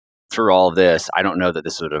through all of this, I don't know that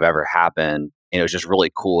this would have ever happened. And it was just really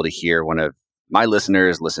cool to hear one of my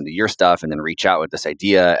listeners listen to your stuff and then reach out with this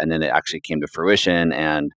idea. And then it actually came to fruition.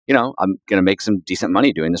 And, I'm going to make some decent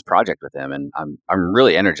money doing this project with him. And I'm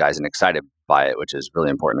really energized and excited by it, which is really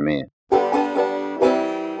important to me.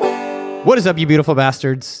 What is up, you beautiful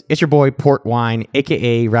bastards? It's your boy, Port Wine,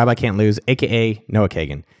 a.k.a. Rabbi Can't Lose, a.k.a. Noah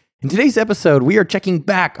Kagan. In today's episode, we are checking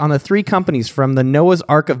back on the 3 companies from the Noah's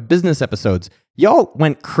Ark of Business episodes. Y'all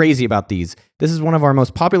went crazy about these. This is one of our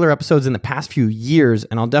most popular episodes in the past few years,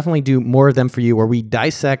 and I'll definitely do more of them for you where we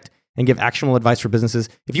dissect and give actionable advice for businesses.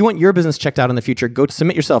 If you want your business checked out in the future, go to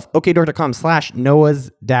submit yourself,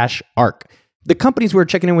 okdork.com/Noah's-Ark. The companies we're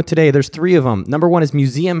checking in with today, there's 3 of them. Number 1 is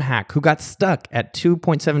Museum Hack, who got stuck at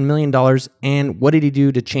 $2.7 million, and what did he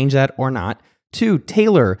do to change that or not? 2,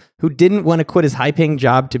 Taylor, who didn't want to quit his high-paying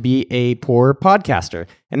job to be a poor podcaster.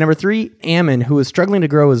 And number 3, Ammon, who is struggling to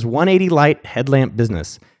grow his 180 light headlamp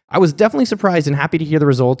business. I was definitely surprised and happy to hear the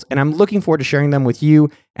results, and I'm looking forward to sharing them with you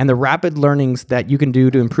and the rapid learnings that you can do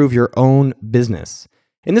to improve your own business.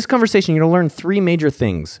 In this conversation, you're going to learn 3 major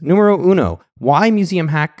things. Numero uno, why Museum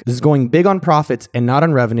Hack is going big on profits and not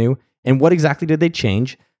on revenue, and what exactly did they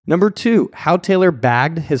change? Number 2, how Taylor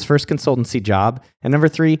bagged his first consultancy job. And number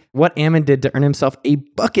 3, what Ammon did to earn himself a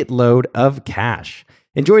bucket load of cash.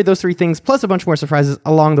 Enjoy those 3 things, plus a bunch more surprises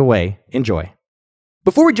along the way. Enjoy.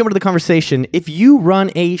 Before we jump into the conversation, if you run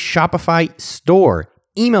a Shopify store,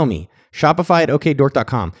 email me,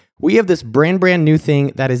 shopify@okdork.com. We have this brand new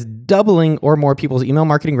thing that is doubling or more people's email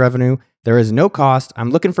marketing revenue. There is no cost. I'm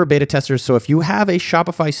looking for beta testers. So if you have a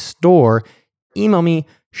Shopify store, email me,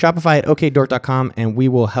 shopify@okdork.com, and we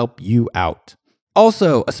will help you out.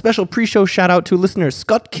 Also, a special pre-show shout out to listener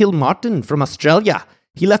Scott Kilmartin from Australia.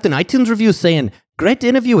 He left an iTunes review saying, "Great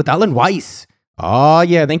interview with Alan Weiss." Oh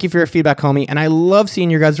yeah, thank you for your feedback, homie. And I love seeing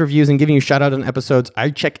your guys' reviews and giving you shout out on episodes.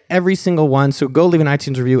 I check every single one, so go leave an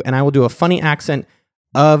iTunes review and I will do a funny accent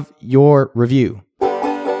of your review.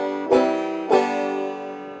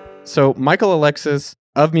 So Michael Alexis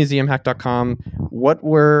of museumhack.com, what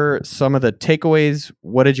were some of the takeaways?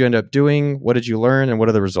 What did you end up doing? What did you learn? And what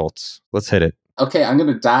are the results? Let's hit it. Okay, I'm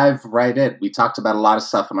going to dive right in. We talked about a lot of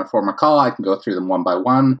stuff on our former call. I can go through them one by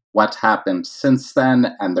one, what happened since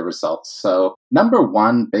then, and the results. So number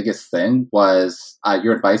 1 biggest thing was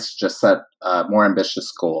your advice to just set a more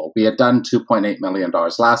ambitious goal. We had done $2.8 million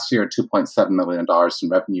last year, $2.7 million in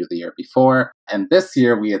revenue the year before. And this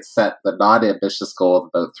year we had set the not ambitious goal of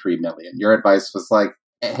about $3 million. Your advice was like,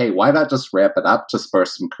 hey, why not just ramp it up to spur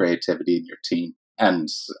some creativity in your team? And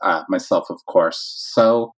myself, of course.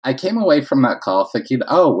 So I came away from that call thinking,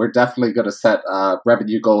 we're definitely going to set a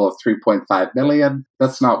revenue goal of $3.5 million.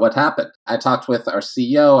 That's not what happened. I talked with our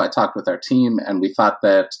CEO, I talked with our team, and we thought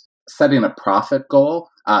that setting a profit goal,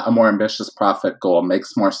 a more ambitious profit goal,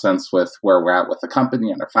 makes more sense with where we're at with the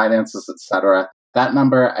company and our finances, etc. That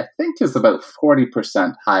number, I think, is about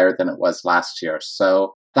 40% higher than it was last year.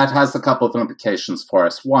 So that has a couple of implications for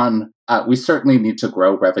us. 1, we certainly need to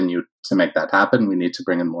grow revenue to make that happen. We need to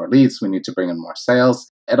bring in more leads. We need to bring in more sales.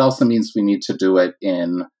 It also means we need to do it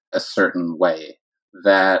in a certain way,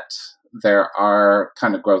 that there are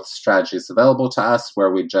kind of growth strategies available to us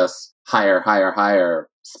where we just hire,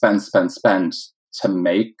 spend to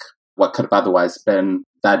make what could have otherwise been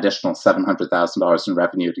that additional $700,000 in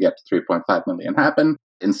revenue to get to $3.5 million happen.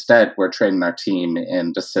 Instead, we're training our team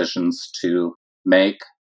in decisions to make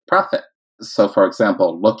profit. So, for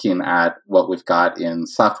example, looking at what we've got in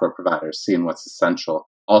software providers, seeing what's essential.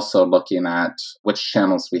 Also looking at which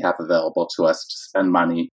channels we have available to us to spend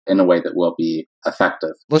money in a way that will be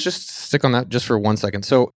effective. Let's just stick on that just for 1 second.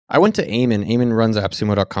 So I went to Eamon. Eamon runs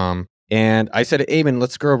AppSumo.com. And I said, Eamon,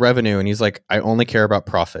 let's grow revenue. And he's like, I only care about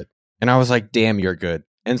profit. And I was like, damn, you're good.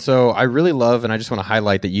 And so I really love, and I just want to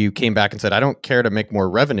highlight that you came back and said, I don't care to make more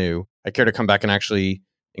revenue. I care to come back and actually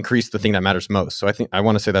increase the thing that matters most. So I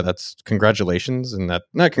want to say that that's congratulations, and that,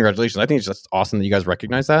 not congratulations, I think it's just awesome that you guys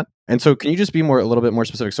recognize that. And so can you just be a little bit more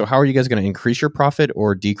specific? So how are you guys going to increase your profit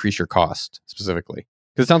or decrease your cost specifically?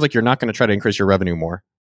 Because it sounds like you're not going to try to increase your revenue more.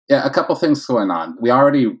 Yeah, a couple things going on. We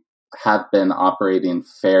already have been operating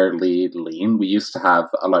fairly lean. We used to have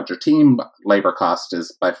a larger team. Labor cost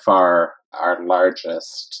is by far our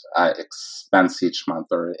largest expense each month,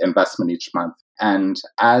 or investment each month. And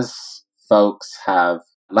as folks have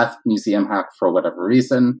left Museum Hack for whatever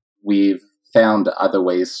reason, we've found other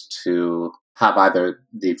ways to have either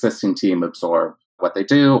the existing team absorb what they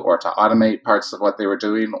do, or to automate parts of what they were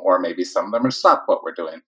doing, or maybe some of them are stop what we're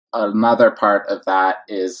doing. Another part of that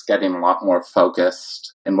is getting a lot more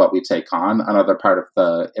focused in what we take on. Another part of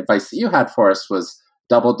the advice that you had for us was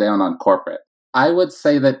double down on corporate. I would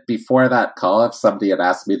say that before that call, if somebody had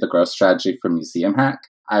asked me the growth strategy for Museum Hack,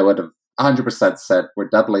 I would have 100% said we're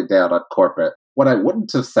doubling down on corporate. What I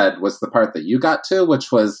wouldn't have said was the part that you got to,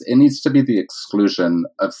 which was it needs to be the exclusion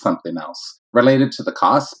of something else related to the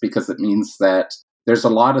cost, because it means that there's a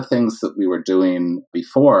lot of things that we were doing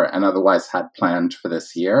before and otherwise had planned for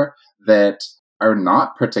this year that are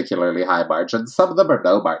not particularly high margin. Some of them are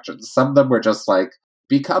no margins. Some of them were just like,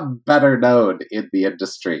 become better known in the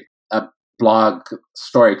industry. Blog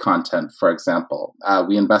story content, for example.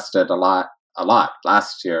 We invested a lot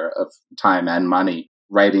last year of time and money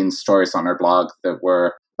writing stories on our blog that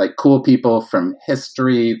were like cool people from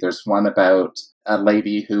history. There's one about a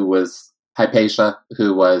lady who was Hypatia,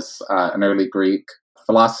 who was an early Greek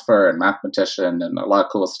philosopher and mathematician and a lot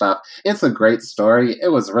of cool stuff. It's a great story.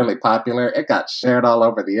 It was really popular. It got shared all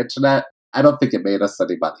over the internet. I don't think it made us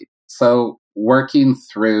any money. So working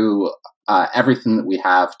through everything that we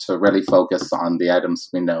have to really focus on the items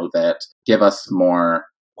we know that give us more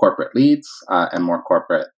corporate leads and more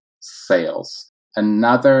corporate sales.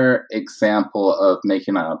 Another example of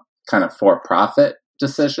making a kind of for-profit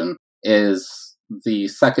decision is the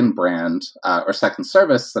second brand or second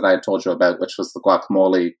service that I told you about, which was the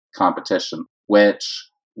guacamole competition, which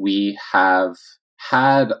we have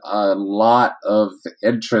had a lot of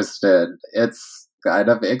interest in. It's kind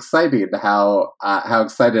of exciting how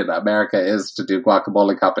excited America is to do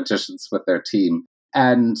guacamole competitions with their team.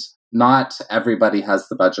 And not everybody has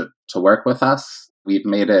the budget to work with us. We've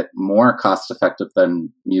made it more cost-effective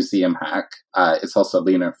than Museum Hack. It's also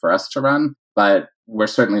leaner for us to run, but we're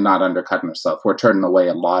certainly not undercutting ourselves. We're turning away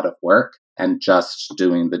a lot of work and just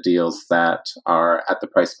doing the deals that are at the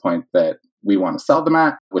price point that we want to sell them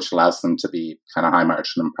at, which allows them to be kind of high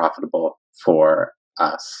margin and profitable for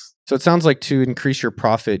us. So it sounds like to increase your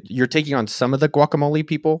profit, you're taking on some of the guacamole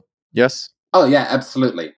people? Yes? Oh, yeah,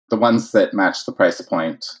 absolutely. The ones that match the price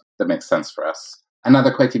point that makes sense for us.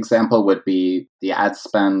 Another quick example would be the ad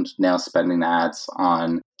spend, now spending ads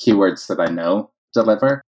on keywords that I know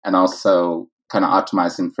deliver, and also kind of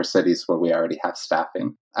optimizing for cities where we already have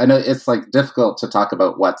staffing. I know it's like difficult to talk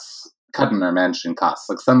about what's cutting our managing costs.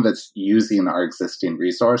 Like some of it's using our existing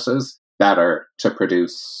resources better to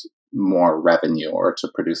produce more revenue or to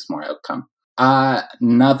produce more outcome.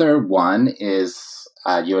 Another one is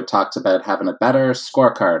you had talked about having a better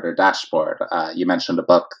scorecard or dashboard. You mentioned a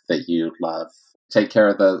book that you love. Take care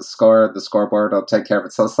of the scoreboard will take care of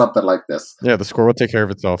itself, something like this. Yeah, the score will take care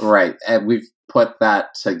of itself. Right. And we've put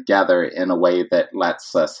that together in a way that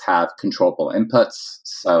lets us have controllable inputs.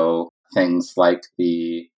 So things like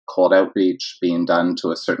the cold outreach being done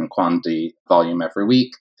to a certain quantity volume every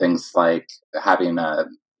week, things like having a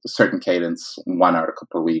certain cadence, one article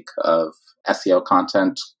per week of SEO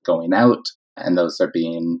content going out, and those are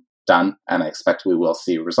being done. And I expect we will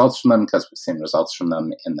see results from them because we've seen results from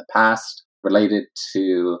them in the past. Related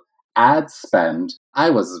to ad spend, I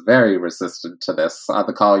was very resistant to this. On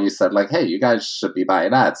the call, you said, like, hey, you guys should be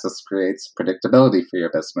buying ads. This creates predictability for your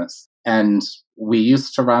business. And we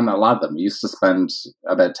used to run a lot of them. We used to spend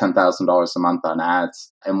about $10,000 a month on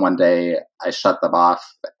ads. And one day I shut them off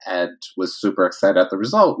and was super excited at the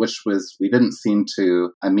result, which was we didn't seem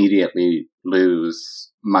to immediately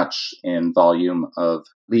lose much in volume of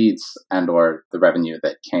leads and or the revenue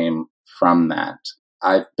that came from that.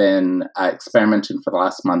 I've been experimenting for the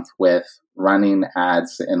last month with running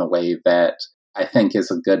ads in a way that I think is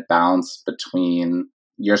a good balance between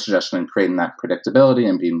your suggestion and creating that predictability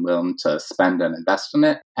and being willing to spend and invest in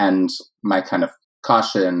it, and my kind of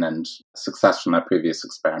caution and success from that previous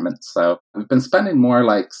experiment. So we've been spending more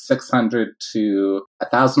like $600 to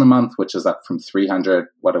 $1,000 a month, which is up from $300,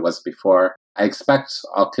 what it was before. I expect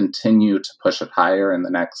I'll continue to push it higher in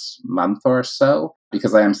the next month or so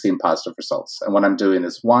because I am seeing positive results. And what I'm doing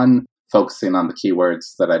is one, focusing on the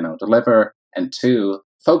keywords that I know deliver, and two,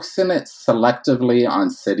 focusing it selectively on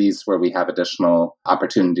cities where we have additional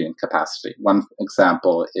opportunity and capacity. One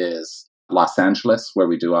example is Los Angeles, where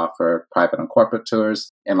we do offer private and corporate tours.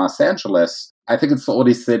 In Los Angeles, I think it's the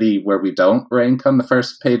only city where we don't rank on the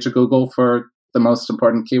first page of Google for the most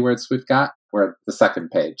important keywords we've got. We're at the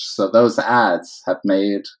second page. So those ads have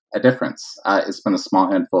made a difference. It's been a small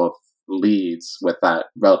handful of leads with that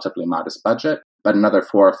relatively modest budget, but another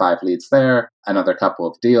 4 or 5 leads there, another couple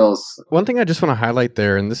of deals. One thing I just want to highlight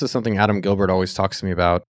there, and this is something Adam Gilbert always talks to me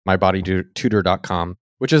about, mybodytutor.com,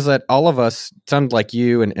 which is that all of us, sound like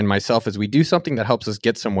you and myself, is we do something that helps us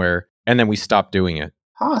get somewhere, and then we stop doing it.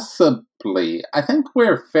 Possibly. I think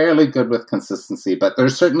we're fairly good with consistency, but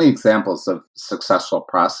there's certainly examples of successful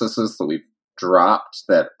processes that we've dropped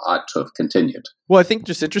that ought to have continued. Well, I think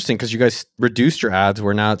just interesting because you guys reduced your ads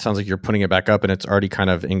where now it sounds like you're putting it back up and it's already kind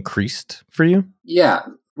of increased for you. Yeah,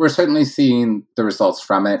 we're certainly seeing the results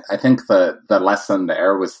from it. I think the lesson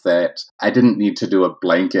there was that I didn't need to do a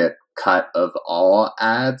blanket cut of all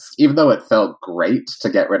ads, even though it felt great to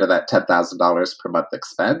get rid of that $10,000 per month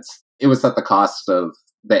expense. It was at the cost of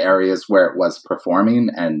the areas where it was performing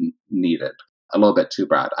and needed. A little bit too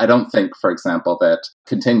broad. I don't think, for example, that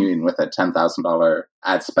continuing with a $10,000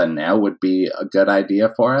 ad spend now would be a good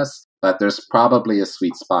idea for us, but there's probably a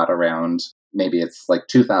sweet spot around maybe it's like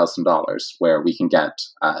 $2,000 where we can get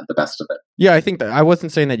the best of it. Yeah, I think that I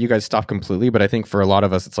wasn't saying that you guys stop completely, but I think for a lot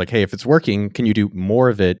of us, it's like, hey, if it's working, can you do more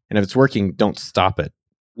of it? And if it's working, don't stop it.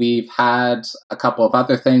 We've had a couple of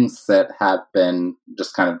other things that have been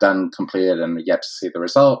just kind of done, completed, and yet to see the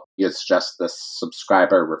result. It's just this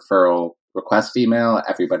subscriber referral request email.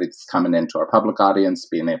 Everybody's coming into our public audience,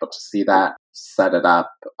 being able to see that, set it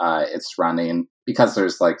up, it's running. Because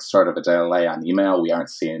there's like sort of a delay on email, we aren't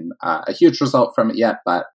seeing a huge result from it yet,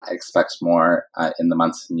 but I expect more in the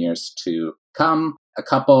months and years to come. A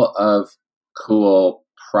couple of cool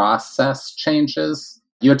process changes.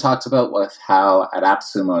 You had talked about with how at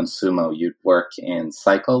AppSumo and Sumo you'd work in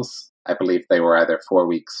cycles. I believe they were either 4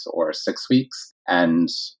 weeks or 6 weeks. And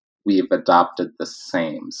we've adopted the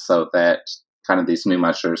same so that kind of these new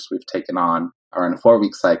measures we've taken on are in a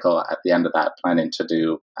 4-week cycle. At the end of that, planning to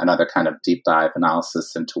do another kind of deep dive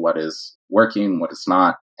analysis into what is working, what is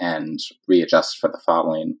not, and readjust for the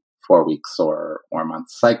following 4 weeks or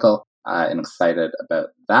month cycle. And excited about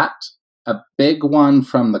that. A big one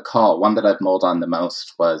from the call, one that I've mulled on the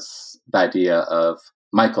most, was the idea of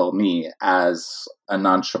Michael, me, as an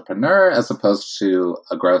entrepreneur as opposed to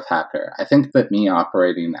a growth hacker. I think that me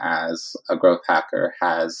operating as a growth hacker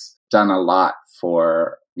has done a lot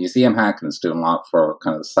for Museum Hack and is doing a lot for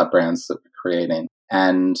kind of the sub-brands that we're creating.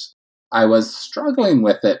 And I was struggling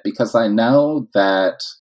with it because I know that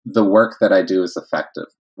the work that I do is effective.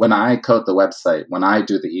 When I code the website, when I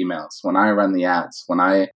do the emails, when I run the ads, when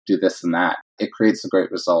I do this and that, it creates a great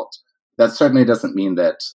result. That certainly doesn't mean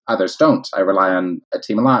that others don't. I rely on a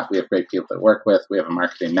team a lot. We have great people to work with. We have a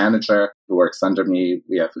marketing manager who works under me.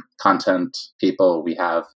 We have content people. We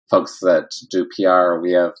have folks that do PR.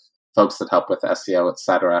 We have folks that help with SEO,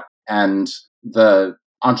 etc. And the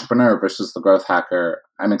entrepreneur versus the growth hacker,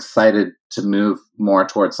 I'm excited to move more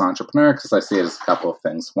towards the entrepreneur because I see it as a couple of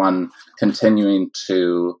things. One, continuing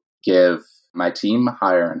to give my team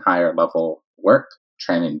higher and higher level work,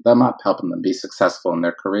 training them up, helping them be successful in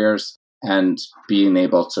their careers, and being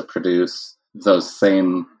able to produce those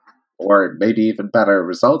same or maybe even better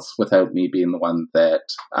results without me being the one that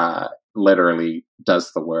literally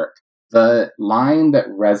does the work. The line that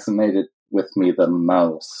resonated with me the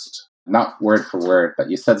most, not word for word,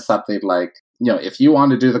 but you said something like, if you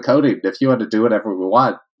want to do the coding, if you want to do whatever we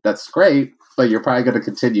want, that's great, but you're probably going to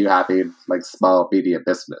continue having like small media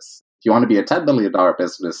business. If you want to be a $10 million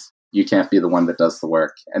business, you can't be the one that does the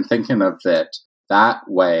work. And thinking of it that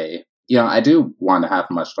way, I do want to have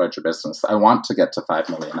a much larger business. I want to get to 5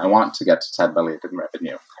 million. I want to get to 10 million in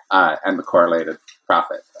revenue and the correlated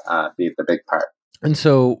profit be the big part. And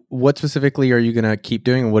so what specifically are you going to keep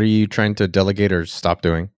doing? What are you trying to delegate or stop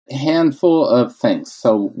doing? A handful of things.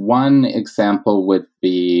 So one example would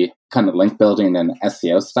be kind of link building and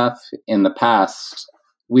SEO stuff. In the past,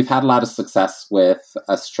 we've had a lot of success with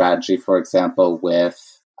a strategy, for example,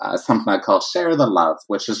 with something I call Share the Love,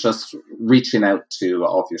 which is just reaching out to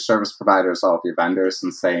all of your service providers, all of your vendors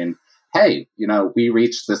and saying, hey, we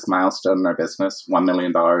reached this milestone in our business, $1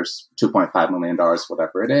 million, $2.5 million,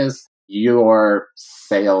 whatever it is. Your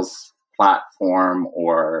sales platform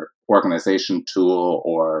or organization tool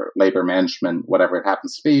or labor management, whatever it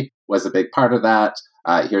happens to be, was a big part of that.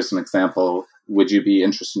 Here's an example. Would you be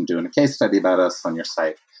interested in doing a case study about us on your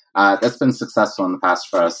site? That's been successful in the past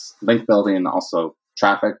for us. Link building, also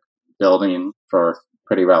traffic building for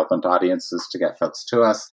pretty relevant audiences to get folks to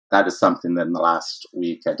us. That is something that in the last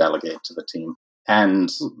week I delegate to the team. And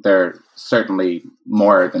they're certainly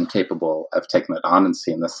more than capable of taking it on and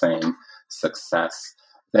seeing the same success.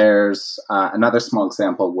 There's another small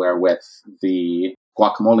example where with the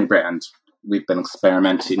guacamole brand, we've been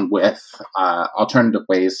experimenting with alternative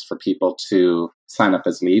ways for people to sign up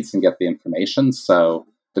as leads and get the information. So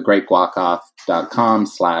the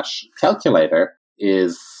greatguacoff.com/calculator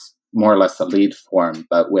is more or less a lead form,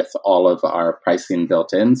 but with all of our pricing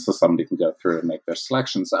built in, so somebody can go through and make their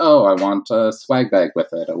selections. Oh, I want a swag bag with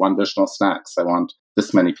it. I want additional snacks. I want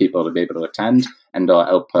this many people to be able to attend, and they'll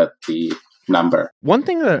output the number. One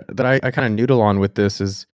thing that I kind of noodle on with this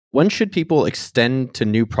is when should people extend to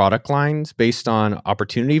new product lines based on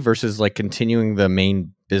opportunity versus like continuing the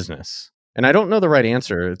main business? And I don't know the right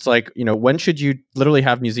answer. It's like, when should you literally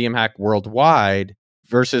have Museum Hack worldwide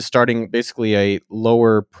versus starting basically a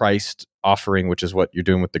lower priced offering, which is what you're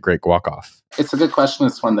doing with the Great Guac Off? It's a good question.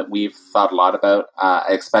 It's one that we've thought a lot about. I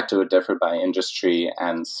expect it would differ by industry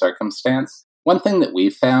and circumstance. One thing that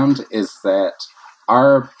we've found is that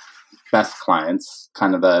our best clients,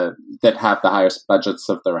 kind of that have the highest budgets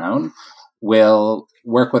of their own, will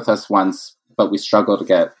work with us once, but we struggle to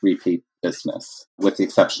get repeat business, with the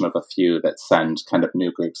exception of a few that send kind of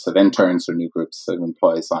new groups of interns or new groups of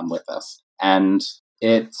employees on with us. And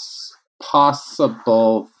it's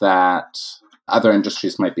possible that other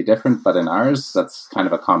industries might be different, but in ours, that's kind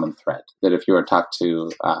of a common thread, that if you were to talk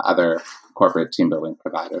to other corporate team building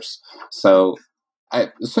providers. So I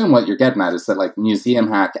assume what you're getting at is that like Museum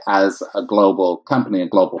Hack as a global company, a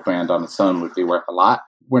global brand on its own would be worth a lot.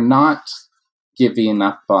 We're not giving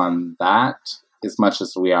up on that as much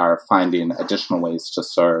as we are finding additional ways to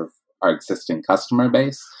serve our existing customer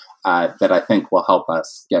base that I think will help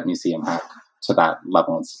us get Museum Hack to that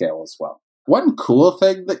level and scale as well. One cool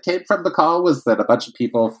thing that came from the call was that a bunch of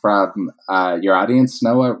people from your audience,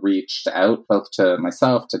 Noah, reached out both to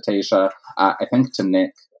myself, to Tasia, I think to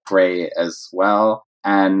Nick Gray as well.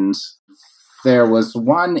 And there was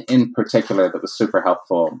one in particular that was super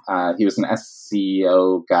helpful. He was an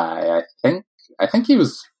SEO guy, I think he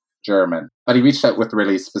was German, but he reached out with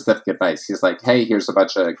really specific advice. He's like, hey, here's a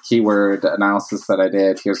bunch of keyword analysis that I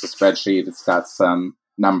did. Here's a spreadsheet. It's got some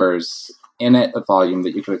numbers in it, a volume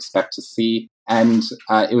that you could expect to see. And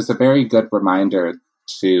it was a very good reminder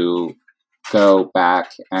to go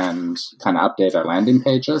back and kind of update our landing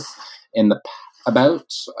pages.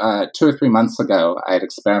 About 2 or 3 months ago, I had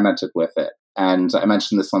experimented with it. And I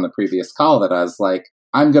mentioned this on the previous call that I was like,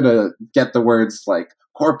 I'm going to get the words like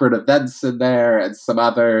corporate events in there and some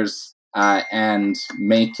others and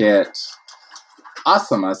make it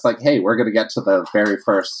awesome. I was like, hey, we're going to get to the very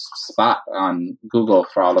first spot on Google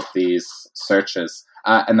for all of these searches.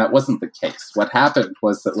 And that wasn't the case. What happened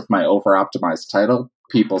was that with my over-optimized title,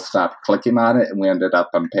 people stopped clicking on it, and we ended up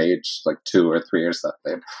on page like 2 or 3 or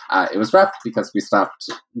something. It was rough because we stopped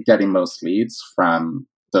getting most leads from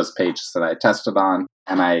those pages that I tested on,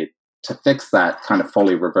 and to fix that, kind of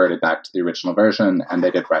fully reverted back to the original version, and they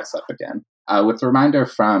did rise up again. With the reminder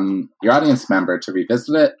from your audience member to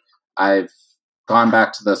revisit it, I've gone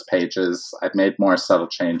back to those pages. I've made more subtle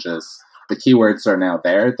changes. The keywords are now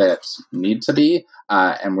there that need to be,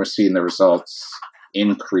 and we're seeing the results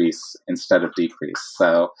increase instead of decrease.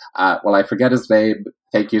 So while I forget his name,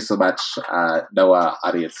 thank you so much, Noah,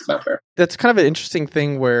 audience member. That's kind of an interesting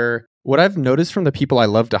thing where what I've noticed from the people I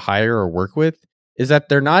love to hire or work with is that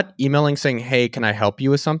they're not emailing saying, hey, can I help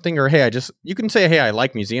you with something? Or, hey, you can say, hey, I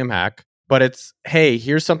like Museum Hack, but it's, hey,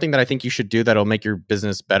 here's something that I think you should do that'll make your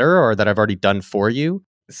business better or that I've already done for you.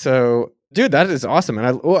 So, dude, that is awesome.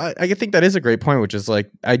 And I think that is a great point, which is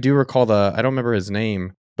like, I do recall I don't remember his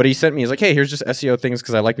name, but he sent me, he's like, hey, here's just SEO things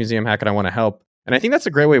because I like Museum Hack and I want to help. And I think that's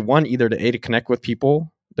a great way, one, either to connect with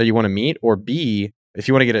people that you want to meet, or B, if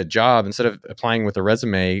you want to get a job, instead of applying with a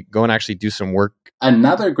resume, go and actually do some work.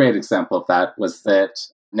 Another great example of that was that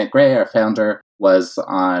Nick Gray, our founder, was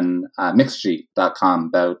on Mixgy.com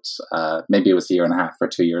about maybe it was a year and a half or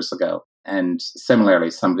 2 years ago. And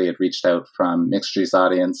similarly, somebody had reached out from Mixgy's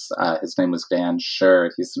audience. His name was Dan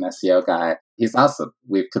Schur. He's an SEO guy. He's awesome.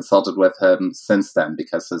 We've consulted with him since then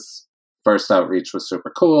because his first outreach was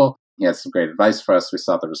super cool. He had some great advice for us. We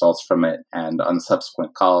saw the results from it. And on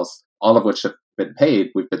subsequent calls, all of which have been paid,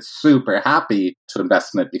 we've been super happy to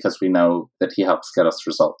invest in it because we know that he helps get us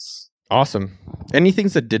results. Awesome. Any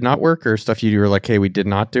things that did not work or stuff you were like, hey, we did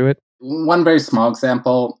not do it? One very small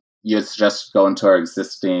example, you suggest going to our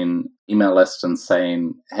existing email list and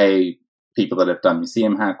saying, hey, people that have done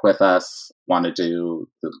Museum Hack with us want to do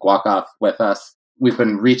the Guac Off with us. We've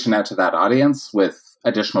been reaching out to that audience with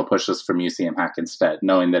additional pushes for Museum Hack instead,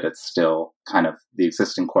 knowing that it's still kind of the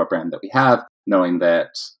existing core brand that we have, knowing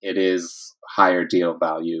that it is higher deal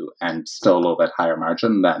value and still a little bit higher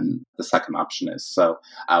margin than the second option is. So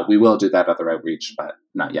we will do that other outreach, but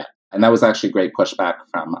not yet. And that was actually great pushback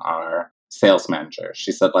from our sales manager.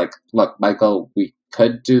 She said, like, look, Michael, we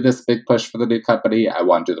could do this big push for the new company. I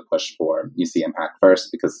want to do the push for Museum Hack first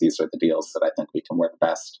because these are the deals that I think we can work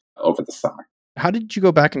best over the summer. How did you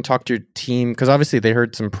go back and talk to your team? Because obviously they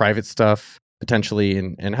heard some private stuff potentially.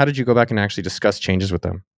 And how did you go back and actually discuss changes with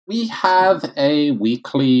them? We have a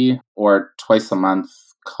weekly or twice a month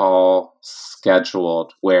call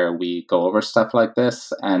scheduled where we go over stuff like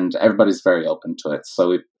this, and everybody's very open to it. So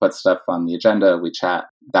we put stuff on the agenda, we chat.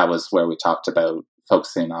 That was where we talked about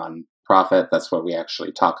focusing on profit. That's where we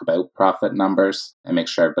actually talk about profit numbers and make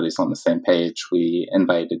sure everybody's on the same page. We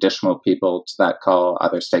invite additional people to that call,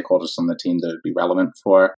 other stakeholders on the team that would be relevant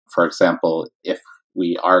for. For example, if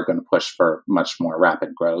we are going to push for much more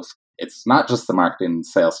rapid growth, it's not just the marketing and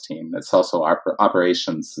sales team, it's also our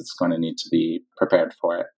operations that's going to need to be prepared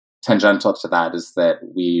for it. Tangential to that is that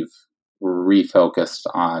we've refocused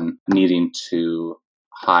on needing to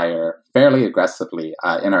hire fairly aggressively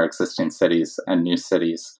in our existing cities and new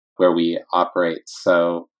cities where we operate.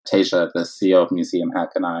 So Tasia, the CEO of Museum Hack,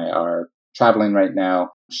 and I are traveling right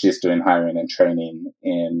now. She's doing hiring and training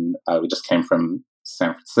we just came from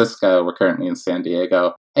San Francisco. We're currently in San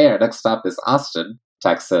Diego. Hey, our next stop is Austin,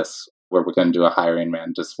 Texas, where we're going to do a hiring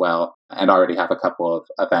round as well, and already have a couple of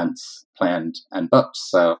events planned and booked.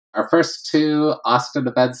 So our first 2 Austin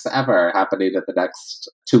events ever happening in the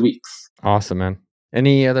next 2 weeks. Awesome, man.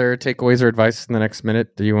 Any other takeaways or advice in the next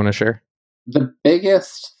minute that you want to share? The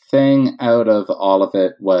biggest thing out of all of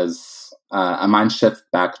it was a mind shift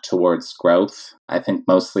back towards growth. I think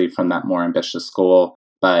mostly from that more ambitious goal,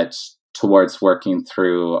 but towards working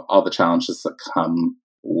through all the challenges that come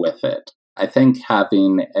with it. I think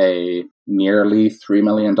having a nearly $3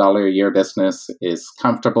 million a year business is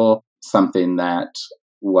comfortable, something that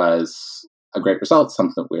was a great result,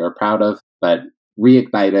 something that we were proud of, but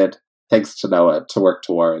reignited, thanks to Noah, to work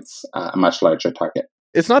towards a much larger target.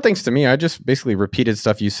 It's not thanks to me. I just basically repeated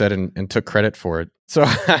stuff you said and took credit for it. So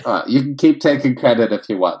you can keep taking credit if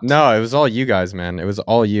you want. No, it was all you guys, man. It was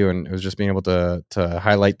all you, and it was just being able to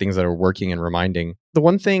highlight things that are working and reminding. The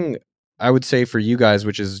one thing I would say for you guys,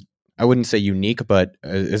 which is, I wouldn't say unique, but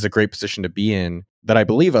is a great position to be in, that I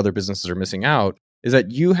believe other businesses are missing out, is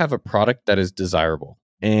that you have a product that is desirable.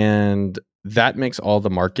 And that makes all the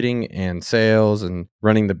marketing and sales and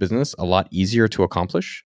running the business a lot easier to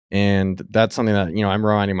accomplish. And that's something that, I'm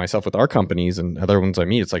reminding myself with our companies and other ones I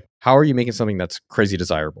meet. It's like, how are you making something that's crazy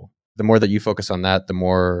desirable? The more that you focus on that, the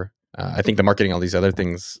more I think the marketing, all these other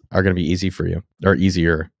things are going to be easy for you, or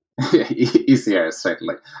easier. Easier,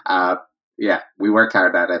 certainly. Yeah, we work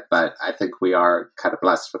hard at it, but I think we are kind of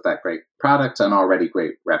blessed with that great product and already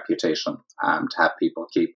great reputation to have people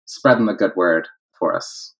keep spreading the good word for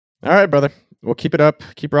us. All right, brother. We'll keep it up.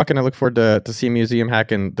 Keep rocking. I look forward to seeing Museum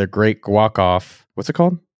Hack and the Great Guac Off. What's it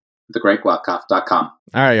called? thegreatguacoff.com.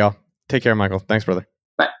 All right, y'all. Take care, Michael. Thanks, brother.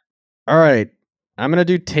 Bye. All right. I'm going to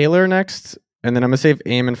do Taylor next, and then I'm going to save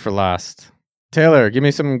Eamon for last. Taylor, give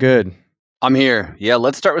me something good. I'm here. Yeah,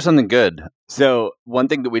 let's start with something good. So one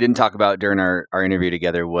thing that we didn't talk about during our interview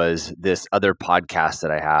together was this other podcast that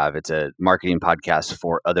I have. It's a marketing podcast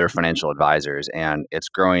for other financial advisors, and it's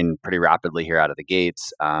growing pretty rapidly here out of the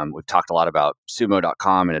gates. We've talked a lot about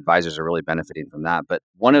sumo.com, and advisors are really benefiting from that. But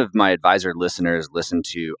one of my advisor listeners listened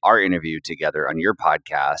to our interview together on your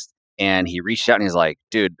podcast, and he reached out and he's like,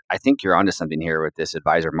 dude, I think you're onto something here with this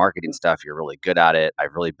advisor marketing stuff. You're really good at it.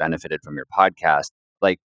 I've really benefited from your podcast.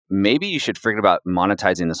 Like, maybe you should forget about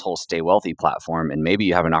monetizing this whole Stay Wealthy platform, and maybe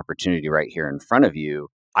you have an opportunity right here in front of you.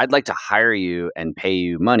 I'd like to hire you and pay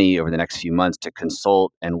you money over the next few months to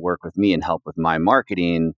consult and work with me and help with my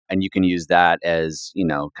marketing. And you can use that as,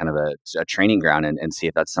 kind of a training ground and see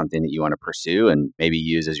if that's something that you want to pursue and maybe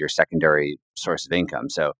use as your secondary source of income.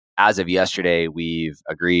 So as of yesterday, we've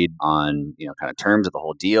agreed on, kind of terms of the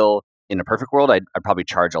whole deal. In a perfect world, I'd probably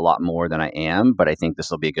charge a lot more than I am, but I think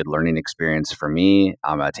this will be a good learning experience for me.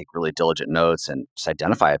 I'm going to take really diligent notes and just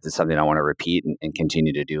identify if it's something I want to repeat and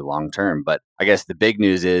continue to do long term. But I guess the big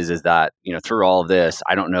news is that, through all of this,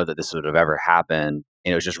 I don't know that this would have ever happened.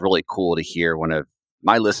 And it was just really cool to hear one of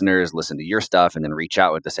my listeners listen to your stuff and then reach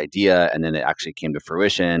out with this idea. And then it actually came to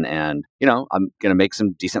fruition. And, I'm going to make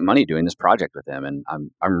some decent money doing this project with him. And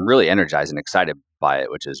I'm really energized and excited by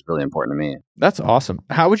it, which is really important to me. That's awesome.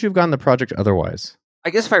 How would you have gotten the project otherwise?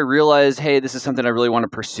 I guess if I realized, hey, this is something I really want to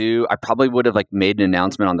pursue, I probably would have made an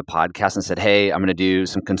announcement on the podcast and said, hey, I'm going to do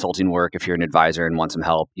some consulting work. If you're an advisor and want some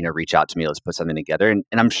help, reach out to me. Let's put something together. And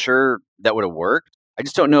I'm sure that would have worked. I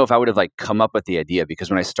just don't know if I would have come up with the idea, because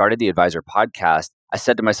when I started the Advisor podcast, I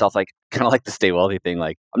said to myself, kind of like the Stay Wealthy thing,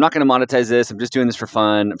 I'm not going to monetize this. I'm just doing this for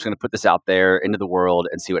fun. I'm just going to put this out there into the world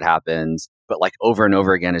and see what happens. But over and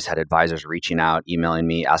over again, I just had advisors reaching out, emailing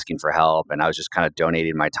me, asking for help. And I was just kind of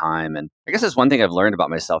donating my time. And I guess that's one thing I've learned about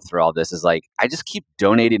myself through all this is I just keep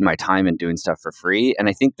donating my time and doing stuff for free. And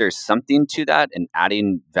I think there's something to that and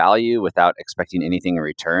adding value without expecting anything in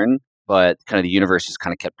return. But kind of the universe just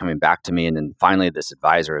kind of kept coming back to me. And then finally, this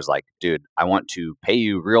advisor is like, dude, I want to pay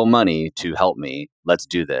you real money to help me. Let's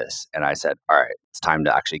do this. And I said, all right, it's time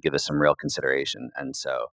to actually give this some real consideration. And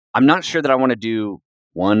so I'm not sure that I want to do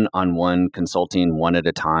one-on-one consulting one at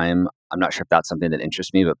a time. I'm not sure if that's something that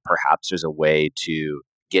interests me, but perhaps there's a way to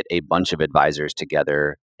get a bunch of advisors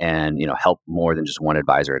together and, help more than just one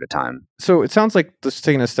advisor at a time. So it sounds like just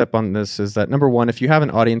taking a step on this is that number one, if you have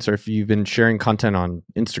an audience or if you've been sharing content on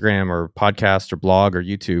Instagram or podcast or blog or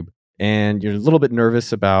YouTube, and you're a little bit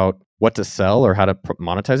nervous about what to sell or how to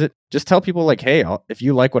monetize it, just tell people like, hey, if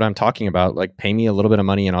you like what I'm talking about, like pay me a little bit of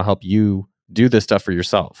money and I'll help you do this stuff for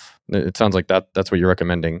yourself. It sounds like that's what you're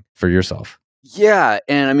recommending for yourself. Yeah.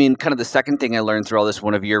 And I mean, kind of the second thing I learned through all this,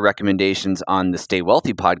 one of your recommendations on the Stay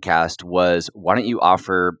Wealthy podcast was, why don't you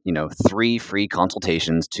offer, 3 free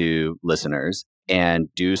consultations to listeners and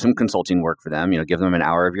do some consulting work for them, give them an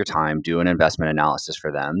hour of your time, do an investment analysis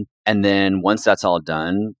for them. And then once that's all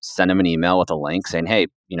done, send them an email with a link saying, hey,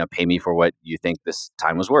 pay me for what you think this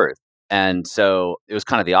time was worth. And so it was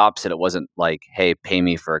kind of the opposite. It wasn't like, hey, pay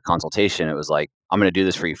me for a consultation. It was like, I'm going to do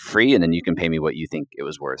this for you free, and then you can pay me what you think it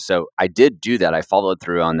was worth. So I did do that. I followed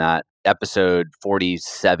through on that. Episode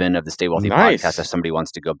 47 of the Stay Wealthy podcast, if somebody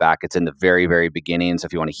wants to go back. It's in the very, very beginning. So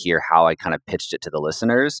if you want to hear how I kind of pitched it to the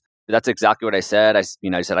listeners, that's exactly what I said. I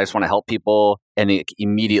said, I just want to help people. And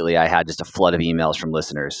immediately I had just a flood of emails from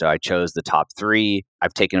listeners. So I chose the top 3.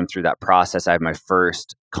 I've taken them through that process. I have my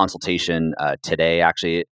first consultation today.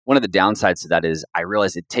 Actually, one of the downsides to that is I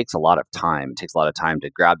realize it takes a lot of time. It takes a lot of time to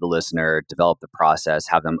grab the listener, develop the process,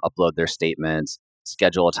 have them upload their statements,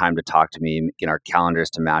 schedule a time to talk to me, get our calendars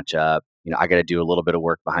to match up. I got to do a little bit of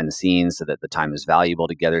work behind the scenes so that the time is valuable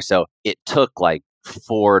together. So it took like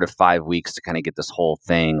 4 to 5 weeks to kind of get this whole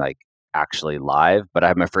thing like actually live. But I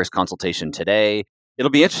have my first consultation today.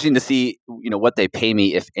 It'll be interesting to see, what they pay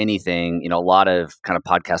me, if anything. A lot of kind of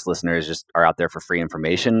podcast listeners just are out there for free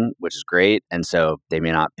information, which is great. And so they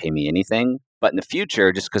may not pay me anything. But in the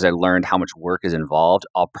future, just because I learned how much work is involved,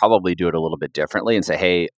 I'll probably do it a little bit differently and say,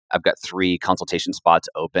 hey, I've got 3 consultation spots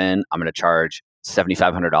open. I'm going to charge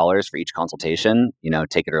 $7,500 for each consultation,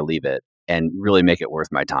 take it or leave it, and really make it worth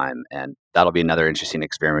my time. And that'll be another interesting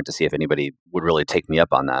experiment to see if anybody would really take me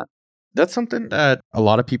up on that. That's something that a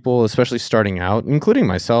lot of people, especially starting out, including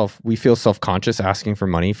myself, we feel self-conscious asking for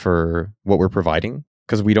money for what we're providing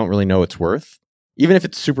because we don't really know its worth. Even if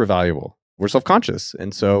it's super valuable, we're self-conscious.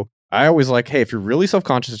 And so I always like, hey, if you're really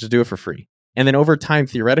self-conscious, just do it for free. And then over time,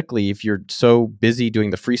 theoretically, if you're so busy doing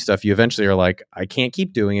the free stuff, you eventually are like, I can't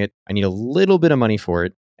keep doing it. I need a little bit of money for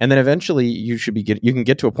it. And then eventually you can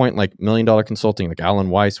get to a point like $1 million consulting, like Alan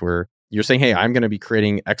Weiss, where you're saying, hey, I'm going to be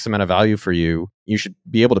creating X amount of value for you. You should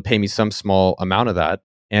be able to pay me some small amount of that.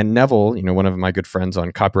 And Neville, one of my good friends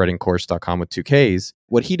on copywritingcourse.com with 2Ks,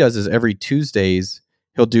 what he does is every Tuesdays,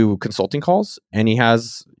 he'll do consulting calls, and he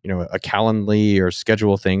has, a Calendly or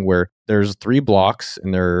schedule thing where there's 3 blocks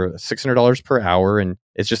and they're $600 per hour. And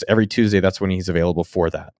it's just every Tuesday, that's when he's available for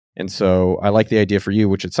that. And so I like the idea for you,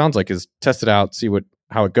 which it sounds like is test it out, see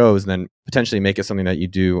how it goes, and then potentially make it something that you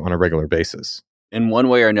do on a regular basis. In one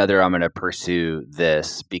way or another, I'm going to pursue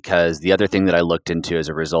this, because the other thing that I looked into as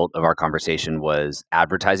a result of our conversation was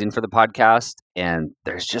advertising for the podcast. And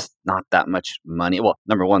there's just not that much money. Well,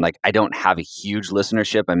 number one, like I don't have a huge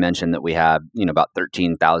listenership. I mentioned that we have, about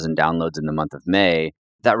 13,000 downloads in the month of May.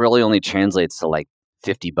 That really only translates to like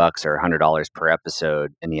 $50 or $100 per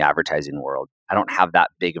episode in the advertising world. I don't have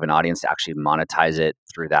that big of an audience to actually monetize it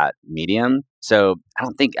through that medium. So I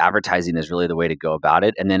don't think advertising is really the way to go about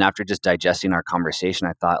it. And then after just digesting our conversation,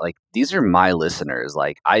 I thought, like, these are my listeners.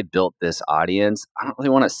 Like, I built this audience. I don't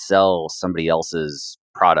really want to sell somebody else's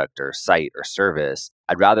product or site or service.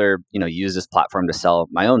 I'd rather, use this platform to sell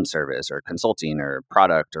my own service or consulting or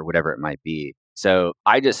product or whatever it might be. So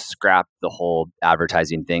I just scrapped the whole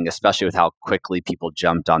advertising thing, especially with how quickly people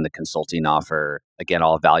jumped on the consulting offer. Again,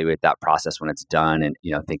 I'll evaluate that process when it's done and,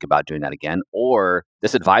 think about doing that again. Or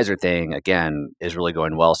this advisor thing, again, is really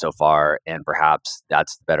going well so far. And perhaps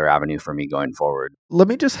that's the better avenue for me going forward. Let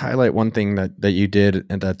me just highlight one thing that you did.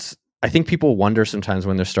 And that's, I think people wonder sometimes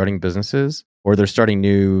when they're starting businesses or they're starting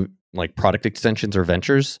new like product extensions or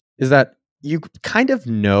ventures, is that you kind of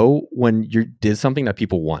know when you did something that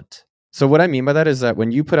people want. So what I mean by that is that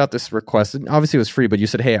when you put out this request, and obviously it was free, but you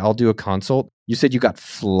said, hey, I'll do a consult. You said you got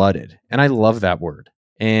flooded. And I love that word.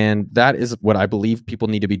 And that is what I believe people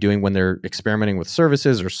need to be doing when they're experimenting with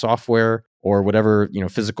services or software or whatever,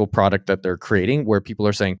 physical product that they're creating, where people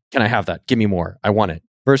are saying, can I have that? Give me more. I want it.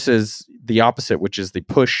 Versus the opposite, which is the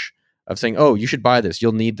push of saying, oh, you should buy this.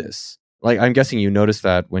 You'll need this. Like, I'm guessing you noticed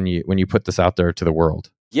that when you put this out there to the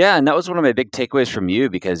world. Yeah, and that was one of my big takeaways from you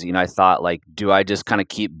because, I thought like, do I just kind of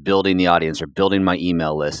keep building the audience or building my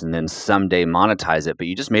email list and then someday monetize it? But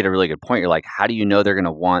you just made a really good point. You're like, how do you know they're going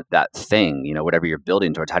to want that thing, whatever you're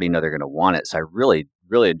building towards, how do you know they're going to want it? So I really,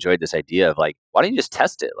 really enjoyed this idea of like, why don't you just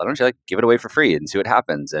test it? Why don't you like give it away for free and see what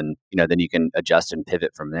happens? And, then you can adjust and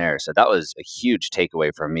pivot from there. So that was a huge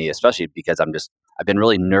takeaway from me, especially because I've been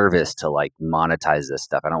really nervous to like monetize this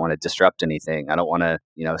stuff. I don't want to disrupt anything. I don't want to,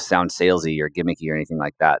 sound salesy or gimmicky or anything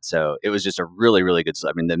like that. So it was just a really, really good.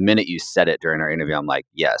 I mean, the minute you said it during our interview, I'm like,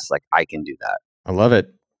 yes, like I can do that. I love it.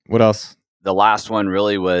 What else? The last one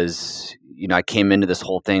really was, I came into this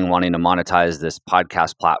whole thing wanting to monetize this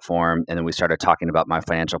podcast platform. And then we started talking about my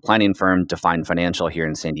financial planning firm, Define Financial, here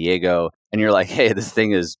in San Diego. And you're like, hey, this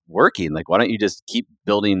thing is working. Like, why don't you just keep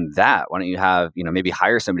building that? Why don't you have, maybe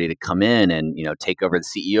hire somebody to come in and, take over the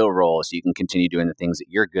CEO role so you can continue doing the things that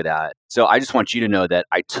you're good at. So I just want you to know that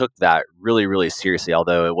I took that really, really seriously.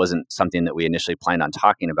 Although it wasn't something that we initially planned on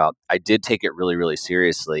talking about, I did take it really, really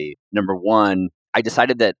seriously. Number one, I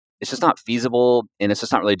decided that it's just not feasible and it's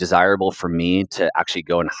just not really desirable for me to actually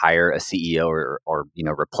go and hire a CEO or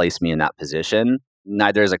replace me in that position.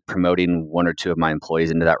 Neither is like promoting one or two of my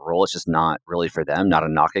employees into that role. It's just not really for them, not a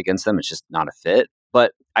knock against them. It's just not a fit.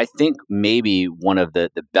 But I think maybe one of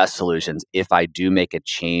the best solutions, if I do make a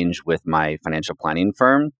change with my financial planning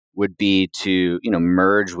firm, would be to,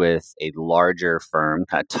 merge with a larger firm,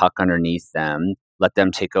 kind of tuck underneath them, let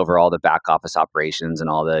them take over all the back office operations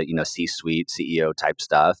and all the, C-suite, CEO type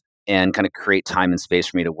stuff, and kind of create time and space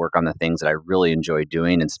for me to work on the things that I really enjoy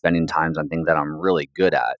doing and spending times on things that I'm really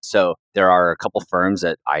good at. So there are a couple firms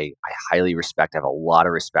that I highly respect, I have a lot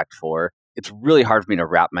of respect for. It's really hard for me to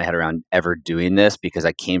wrap my head around ever doing this because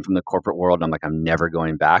I came from the corporate world and I'm like, I'm never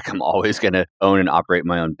going back. I'm always going to own and operate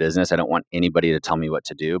my own business. I don't want anybody to tell me what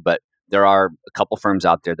to do. But there are a couple firms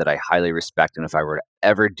out there that I highly respect. And if I were to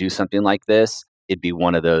ever do something like this, it'd be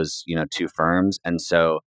one of those, two firms. And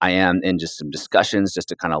so I am in just some discussions just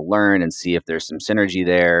to kind of learn and see if there's some synergy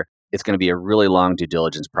there. It's going to be a really long due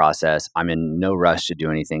diligence process. I'm in no rush to do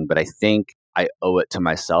anything, but I think I owe it to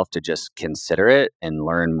myself to just consider it and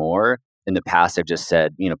learn more. In the past, I've just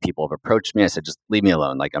said, people have approached me. I said, just leave me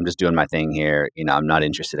alone. Like, I'm just doing my thing here. I'm not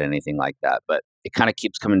interested in anything like that. But it kind of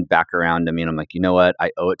keeps coming back around to me. And I'm like, you know what?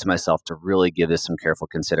 I owe it to myself to really give this some careful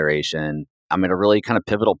consideration. I'm at a really kind of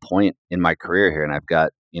pivotal point in my career here. And I've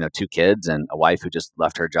got, 2 kids and a wife who just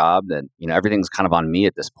left her job. And, everything's kind of on me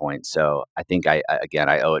at this point. So I think I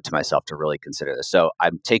owe it to myself to really consider this. So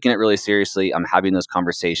I'm taking it really seriously. I'm having those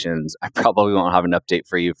conversations. I probably won't have an update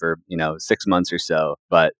for you for, 6 months or so,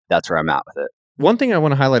 but that's where I'm at with it. One thing I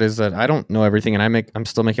want to highlight is that I don't know everything and I'm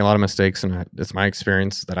still making a lot of mistakes, and it's my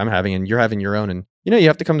experience that I'm having and you're having your own. And, you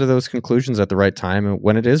have to come to those conclusions at the right time and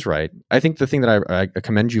when it is right. I think the thing that I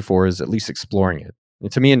commend you for is at least exploring it.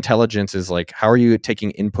 And to me, intelligence is like, how are you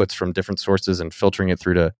taking inputs from different sources and filtering it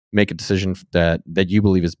through to make a decision that you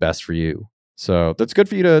believe is best for you? So that's good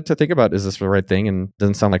for you to think about, is this the right thing? And it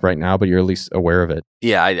doesn't sound like right now, but you're at least aware of it.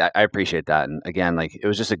 Yeah, I appreciate that. And again, like it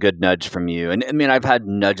was just a good nudge from you. And I mean, I've had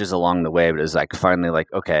nudges along the way, but it was like finally like,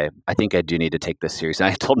 okay, I think I do need to take this seriously.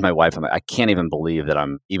 And I told my wife, I'm like, I can't even believe that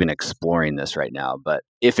I'm even exploring this right now. But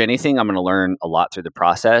if anything, I'm going to learn a lot through the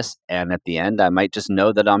process. And at the end, I might just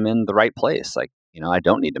know that I'm in the right place. Like, I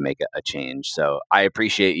don't need to make a change. So I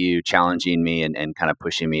appreciate you challenging me and kind of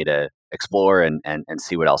pushing me to explore and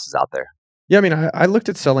see what else is out there. Yeah, I mean, I looked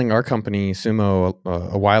at selling our company, Sumo,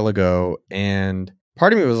 a while ago, and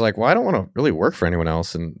part of me was like, well, I don't want to really work for anyone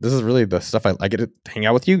else. And this is really the stuff I get to hang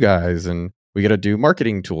out with you guys, and we get to do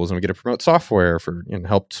marketing tools, and we get to promote software for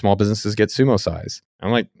help small businesses get Sumo size.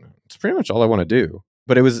 I'm like, it's pretty much all I want to do.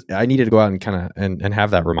 But I needed to go out and kind of and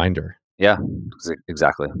have that reminder. Yeah,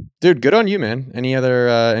 exactly. Dude, good on you, man. Any other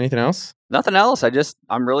anything else? Nothing else.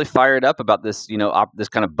 I'm really fired up about this, this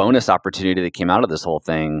kind of bonus opportunity that came out of this whole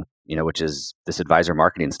thing, which is this advisor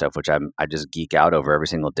marketing stuff, which I just geek out over every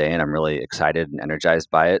single day, and I'm really excited and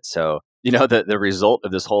energized by it. So, the result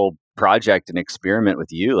of this whole project and experiment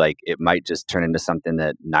with you, like it might just turn into something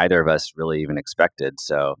that neither of us really even expected.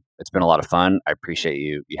 So it's been a lot of fun. I appreciate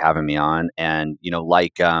you having me on. And,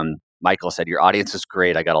 like Michael said, your audience is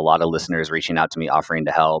great. I got a lot of listeners reaching out to me offering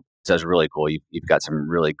to help. So it's really cool. You've got some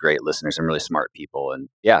really great listeners, some really smart people. And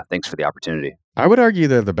yeah, thanks for the opportunity. I would argue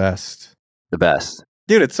they're the best. The best.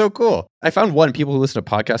 Dude, it's so cool. I found people who listen to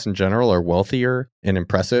podcasts in general are wealthier and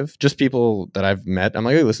impressive. Just people that I've met. I'm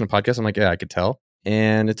like, oh, you listen to podcasts? I'm like, yeah, I could tell.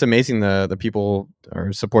 And it's amazing the people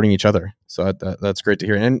are supporting each other. So that's great to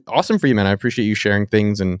hear. And awesome for you, man. I appreciate you sharing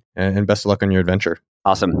things and best of luck on your adventure.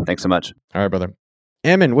 Awesome. Thanks so much. All right, brother.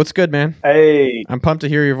 Emin, what's good, man? Hey, I'm pumped to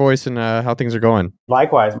hear your voice and how things are going.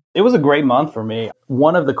 likewise. It was a great month for me.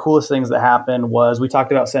 One of the coolest things that happened was we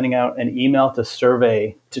talked about sending out an email to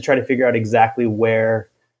survey to try to figure out exactly where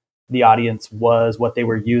the audience was, what they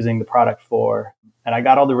were using the product for. And I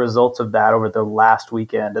got all the results of that over the last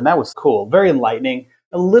weekend. And that was cool, very enlightening,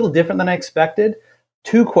 a little different than I expected.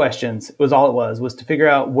 2 questions was all it was to figure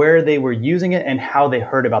out where they were using it and how they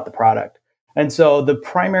heard about the product. And so the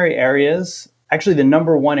primary areas, actually the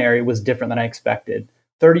number one area was different than I expected.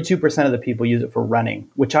 32% of the people use it for running,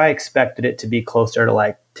 which I expected it to be closer to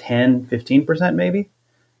like 10, 15% maybe.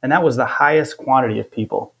 And that was the highest quantity of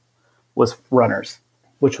people was runners,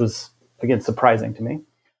 which was, again, surprising to me.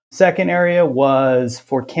 Second area was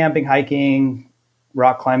for camping, hiking,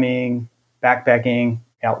 rock climbing, backpacking,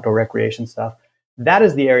 outdoor recreation stuff. That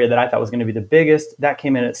is the area that I thought was going to be the biggest. That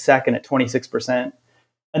came in at second at 26%.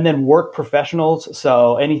 And then work professionals.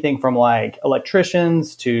 So anything from like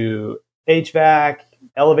electricians to HVAC,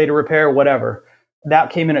 elevator repair, whatever.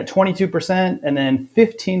 That came in at 22%. And then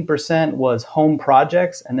 15% was home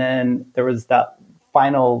projects. And then there was that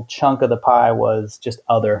final chunk of the pie was just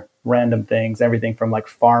other random things, everything from like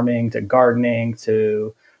farming to gardening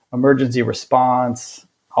to emergency response,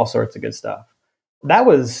 all sorts of good stuff. That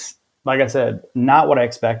was, like I said, not what I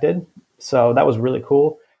expected. So that was really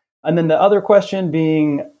cool. And then the other question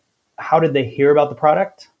being, how did they hear about the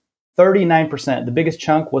product? 39%, the biggest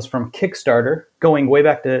chunk was from Kickstarter, going way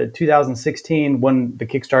back to 2016 when the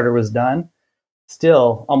Kickstarter was done.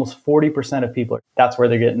 Still, almost 40% of people, that's where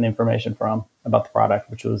they're getting the information from about the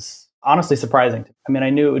product, which was honestly surprising. I mean,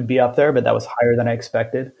 I knew it would be up there, but that was higher than I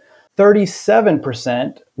expected.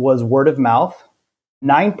 37% was word of mouth,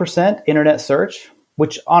 9% internet search,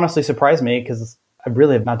 which honestly surprised me because I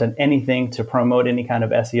really have not done anything to promote any kind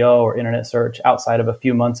of SEO or internet search outside of a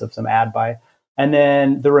few months of some ad buy. And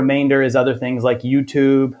then the remainder is other things like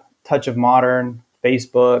YouTube, Touch of Modern,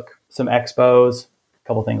 Facebook, some expos, a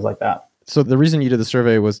couple things like that. So the reason you did the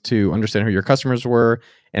survey was to understand who your customers were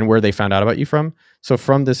and where they found out about you from. So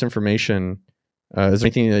from this information, is there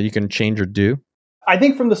anything that you can change or do? I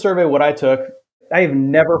think from the survey, what I took, I have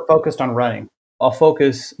never focused on running. I'll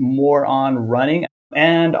focus more on running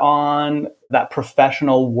and on that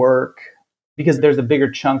professional work because there's a bigger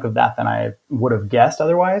chunk of that than I would have guessed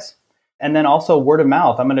otherwise. And then also word of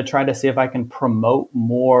mouth. I'm going to try to see if I can promote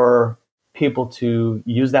more people to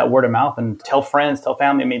use that word of mouth and tell friends, tell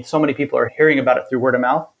family. I mean, so many people are hearing about it through word of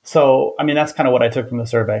mouth. So, I mean, that's kind of what I took from the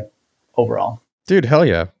survey overall. Dude, hell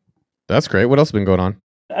yeah. That's great. What else has been going on?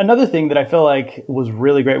 Another thing that I feel like was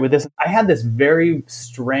really great with this, I had this very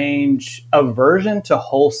strange aversion to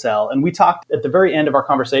wholesale. And we talked at the very end of our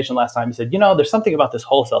conversation last time. You said, there's something about this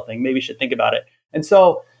wholesale thing. Maybe you should think about it. And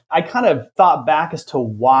so I kind of thought back as to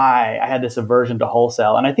why I had this aversion to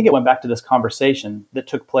wholesale. And I think it went back to this conversation that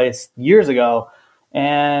took place years ago.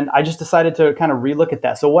 And I just decided to kind of relook at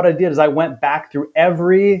that. So what I did is I went back through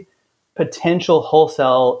every potential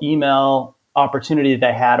wholesale email opportunity that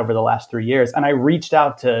I had over the last 3 years. And I reached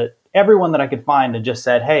out to everyone that I could find and just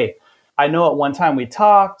said, hey, I know at one time we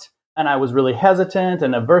talked and I was really hesitant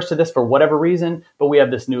and averse to this for whatever reason, but we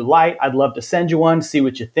have this new light. I'd love to send you one, see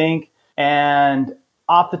what you think. And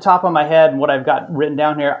off the top of my head, what I've got written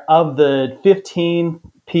down here, of the 15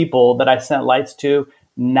 people that I sent lights to,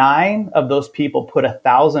 9 of those people put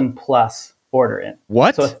 $1,000+ order in.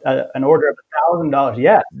 What? So an order of $1,000.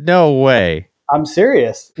 Yeah. No way. I'm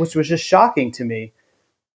serious, which was just shocking to me.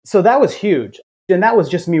 So that was huge. And that was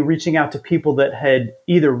just me reaching out to people that had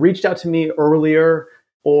either reached out to me earlier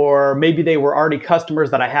or maybe they were already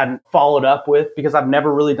customers that I hadn't followed up with because I've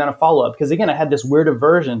never really done a follow-up. Because again, I had this weird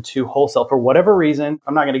aversion to wholesale for whatever reason.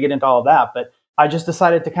 I'm not going to get into all of that, but I just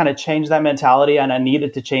decided to kind of change that mentality and I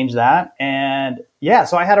needed to change that. And yeah,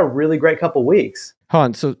 so I had a really great couple weeks.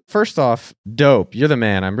 Han, so first off, dope. You're the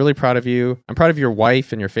man. I'm really proud of you. I'm proud of your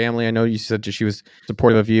wife and your family. I know you said she was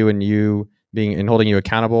supportive of you and you being and holding you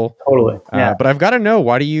accountable. Totally. Yeah. But I've got to know,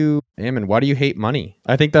 why do you hate money?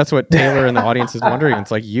 I think that's what Taylor and the audience is wondering.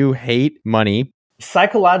 It's like, you hate money.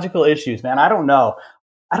 Psychological issues, man. I don't know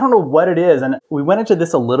what it is. And we went into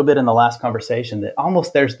this a little bit in the last conversation that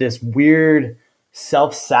almost there's this weird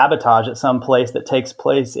self-sabotage at some place that takes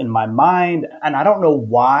place in my mind. And I don't know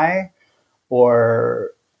why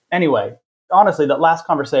or anyway. Honestly, that last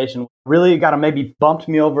conversation really maybe bumped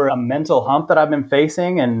me over a mental hump that I've been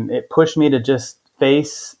facing. And it pushed me to just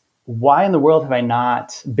face, why in the world have I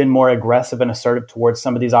not been more aggressive and assertive towards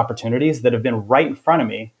some of these opportunities that have been right in front of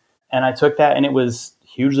me? And I took that and it was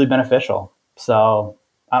hugely beneficial. So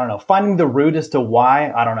I don't know, finding the root as to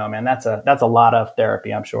why, I don't know, man, that's a lot of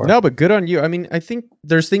therapy, I'm sure. No, but good on you. I mean, I think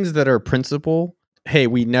there's things that are principle hey,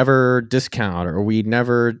 we never discount or we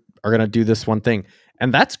never are going to do this one thing.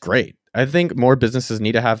 And that's great. I think more businesses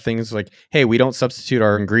need to have things like, hey, we don't substitute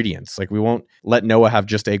our ingredients. Like we won't let Noah have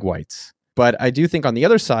just egg whites. But I do think on the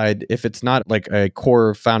other side, if it's not like a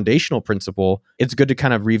core foundational principle, it's good to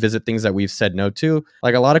kind of revisit things that we've said no to.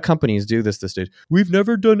 Like a lot of companies do this days. We've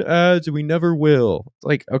never done ads and we never will. It's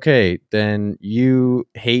like, okay, then you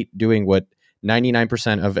hate doing what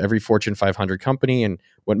 99% of every Fortune 500 company and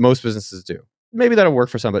what most businesses do. Maybe that'll work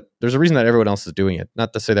for some, but there's a reason that everyone else is doing it.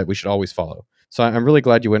 Not to say that we should always follow. So I'm really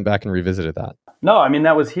glad you went back and revisited that. No, I mean,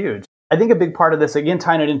 that was huge. I think a big part of this, again,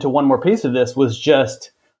 tying it into one more piece of this, was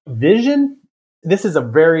just vision. This is a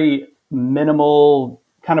very minimal,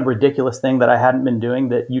 kind of ridiculous thing that I hadn't been doing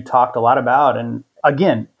that you talked a lot about. And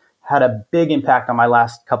again, had a big impact on my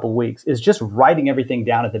last couple of weeks, is just writing everything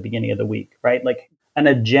down at the beginning of the week, right? Like an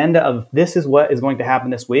agenda of this is what is going to happen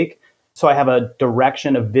this week. So I have a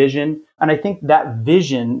direction, a vision. And I think that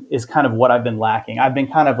vision is kind of what I've been lacking. I've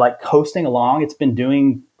been kind of like coasting along. It's been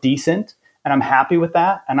doing decent and I'm happy with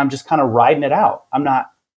that. And I'm just kind of riding it out. I'm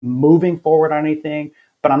not moving forward on anything,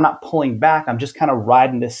 but I'm not pulling back. I'm just kind of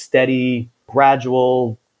riding this steady,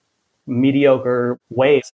 gradual, mediocre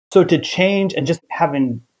wave. So to change and just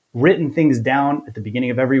having written things down at the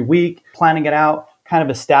beginning of every week, planning it out, kind of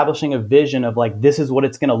establishing a vision of like, this is what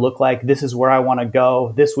it's going to look like. This is where I want to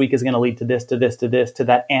go. This week is going to lead to this, to this, to this, to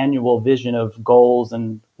that annual vision of goals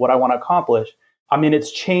and what I want to accomplish. I mean,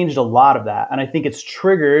 it's changed a lot of that. And I think it's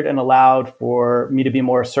triggered and allowed for me to be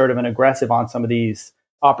more assertive and aggressive on some of these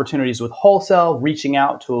opportunities with wholesale, reaching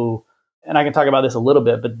out to, and I can talk about this a little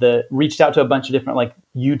bit, but reached out to a bunch of different like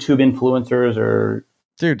YouTube influencers or.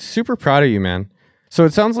 Dude, super proud of you, man. So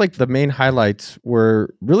it sounds like the main highlights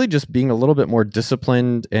were really just being a little bit more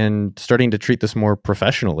disciplined and starting to treat this more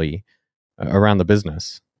professionally around the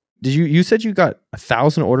business. You said you got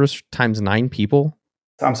 1,000 orders times 9 people?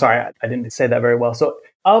 I'm sorry, I didn't say that very well. So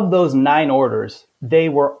of those 9 orders, they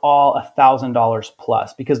were all $1,000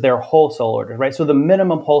 plus because they're wholesale orders, right? So the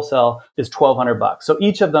minimum wholesale is $1,200. So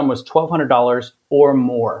each of them was $1,200 or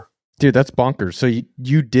more. Dude, that's bonkers. So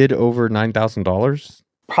you did over $9,000?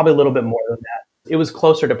 Probably a little bit more than that. It was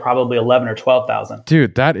closer to probably 11 or 12,000.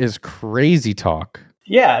 Dude, that is crazy talk.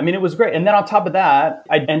 Yeah, I mean, it was great. And then on top of that,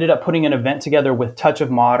 I ended up putting an event together with Touch of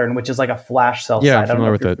Modern, which is like a flash sale site. I don't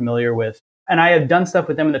know if you're familiar with. And I had done stuff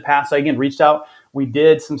with them in the past. So again, reached out. We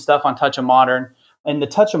did some stuff on Touch of Modern. And the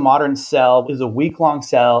Touch of Modern sale is a week-long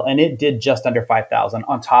sale, and it did just under 5,000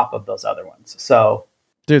 on top of those other ones. So,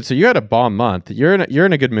 dude, so you had a bomb month. You're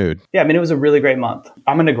in a good mood. Yeah, I mean, it was a really great month.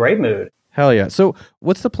 I'm in a great mood. Hell yeah. So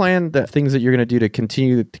what's the plan, the things that you're going to do to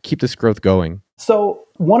continue to keep this growth going? So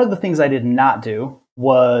one of the things I did not do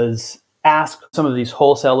was ask some of these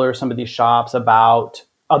wholesalers, some of these shops about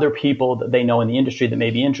other people that they know in the industry that may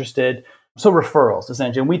be interested. So referrals,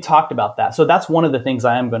 essentially. And we talked about that. So that's one of the things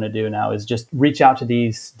I am going to do now is just reach out to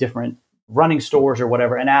these different running stores or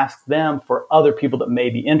whatever and ask them for other people that may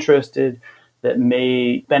be interested, that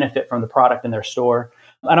may benefit from the product in their store.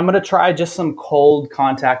 And I'm going to try just some cold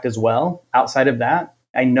contact as well. Outside of that,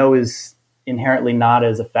 I know is inherently not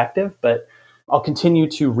as effective, but I'll continue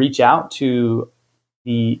to reach out to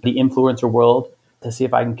the influencer world to see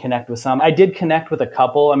if I can connect with some. I did connect with a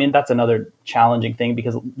couple. I mean, that's another challenging thing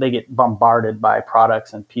because they get bombarded by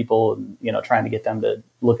products and people, trying to get them to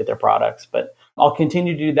look at their products. But I'll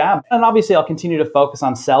continue to do that. And obviously, I'll continue to focus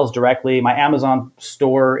on sales directly. My Amazon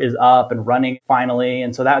store is up and running finally.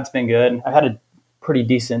 And so that's been good. I've had a pretty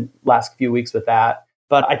decent last few weeks with that.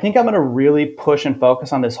 But I think I'm going to really push and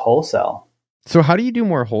focus on this wholesale. So how do you do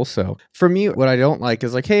more wholesale? For me, what I don't like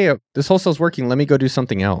is like, hey, this wholesale's working. Let me go do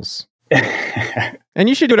something else. And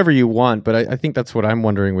you should do whatever you want. But I think that's what I'm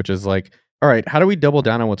wondering, which is like, all right, how do we double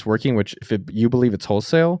down on what's working, which you believe it's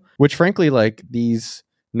wholesale, which frankly, like these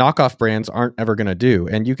knockoff brands aren't ever going to do.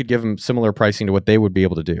 And you could give them similar pricing to what they would be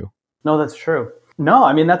able to do. No, that's true. No,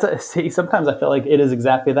 I mean, sometimes I feel like it is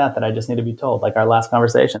exactly that I just need to be told, like our last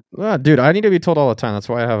conversation. Dude, I need to be told all the time. That's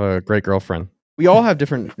why I have a great girlfriend. We all have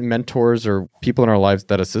different mentors or people in our lives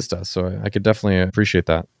that assist us. So I could definitely appreciate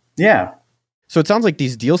that. Yeah. So it sounds like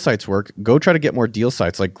these deal sites work. Go try to get more deal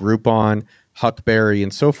sites like Groupon, Huckberry,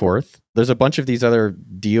 and so forth. There's a bunch of these other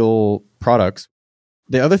deal products.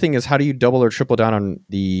 The other thing is, how do you double or triple down on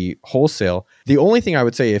the wholesale? The only thing I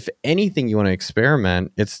would say, if anything you want to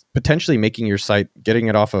experiment, it's potentially making your site, getting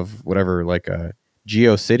it off of whatever, like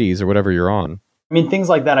GeoCities or whatever you're on. I mean, things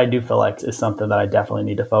like that I do feel like is something that I definitely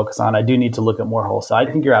need to focus on. I do need to look at more wholesale. I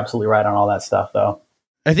think you're absolutely right on all that stuff, though.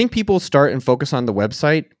 I think people start and focus on the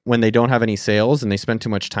website when they don't have any sales and they spend too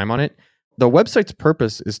much time on it. The website's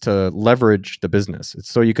purpose is to leverage the business. It's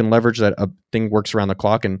so you can leverage that a thing works around the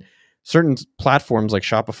clock. And certain platforms like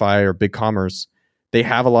Shopify or BigCommerce, they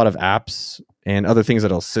have a lot of apps and other things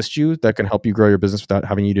that'll assist you that can help you grow your business without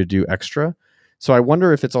having you to do extra. So I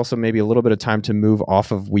wonder if it's also maybe a little bit of time to move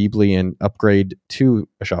off of Weebly and upgrade to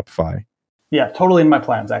a Shopify. Yeah, totally in my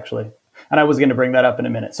plans, actually. And I was going to bring that up in a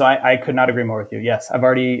minute. So I could not agree more with you. Yes, I've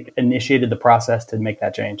already initiated the process to make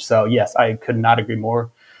that change. So yes, I could not agree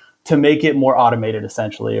more. To make it more automated,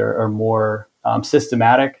 essentially, or more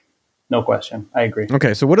systematic, no question. I agree.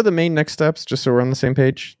 Okay, so what are the main next steps, just so we're on the same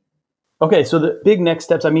page? Okay, so the big next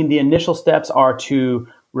steps, the initial steps are to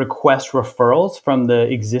request referrals from the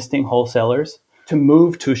existing wholesalers, to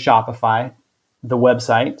move to Shopify, the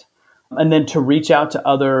website, and then to reach out to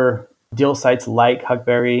other deal sites like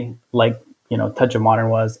Huckberry, like, Touch of Modern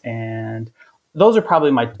was. And those are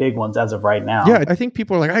probably my big ones as of right now. Yeah, I think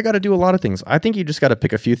people are like, I got to do a lot of things. I think you just got to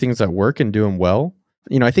pick a few things that work and do them well.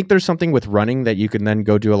 I think there's something with running that you can then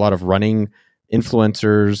go do a lot of running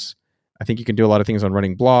influencers. I think you can do a lot of things on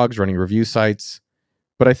running blogs, running review sites.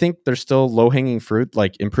 But I think there's still low-hanging fruit,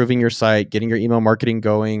 like improving your site, getting your email marketing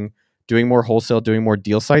going, doing more wholesale, doing more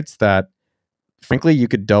deal sites that, frankly, you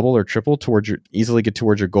could double or triple easily get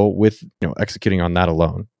towards your goal with executing on that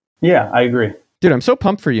alone. Yeah, I agree. Dude, I'm so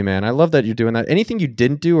pumped for you, man. I love that you're doing that. Anything you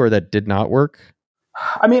didn't do or that did not work?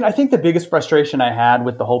 I think the biggest frustration I had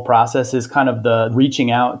with the whole process is kind of the reaching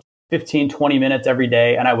out 15, 20 minutes every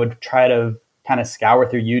day. And I would try to kind of scour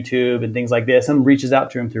through YouTube and things like this, and reaches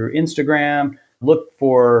out to him through Instagram, look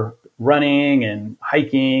for running and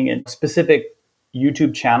hiking and specific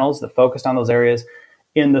YouTube channels that focused on those areas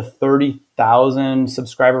in the 30,000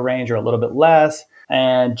 subscriber range or a little bit less.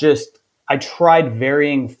 And I tried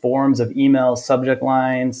varying forms of email subject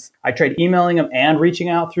lines. I tried emailing them and reaching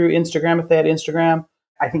out through Instagram if they had Instagram.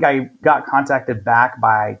 I think I got contacted back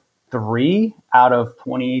by 3 out of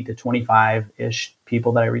 20 to 25-ish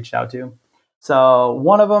people that I reached out to. So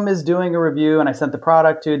one of them is doing a review and I sent the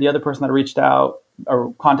product to. The other person that reached out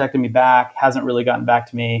or contacted me back hasn't really gotten back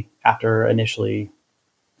to me after initially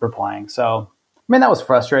replying. So, that was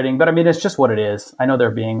frustrating, but it's just what it is. I know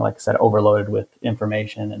they're being, like I said, overloaded with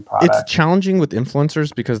information and product. It's challenging with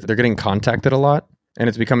influencers because they're getting contacted a lot and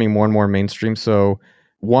it's becoming more and more mainstream. So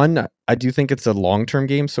one, I do think it's a long-term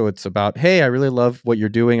game. So it's about, hey, I really love what you're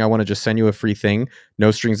doing. I want to just send you a free thing.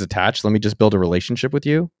 No strings attached. Let me just build a relationship with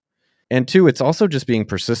you. And two, it's also just being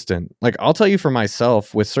persistent. Like I'll tell you for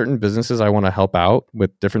myself, with certain businesses I want to help out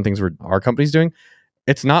with different things our company's doing,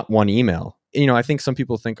 it's not one email. I think some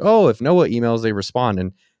people think, oh, if Noah emails, they respond.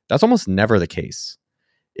 And that's almost never the case.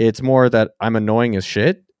 It's more that I'm annoying as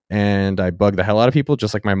shit and I bug the hell out of people,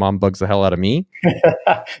 just like my mom bugs the hell out of me.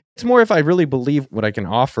 It's more if I really believe what I can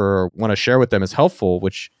offer or want to share with them is helpful,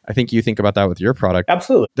 which I think you think about that with your product.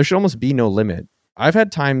 Absolutely. There should almost be no limit. I've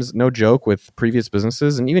had times, no joke, with previous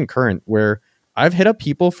businesses and even current, where I've hit up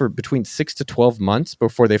people for between 6 to 12 months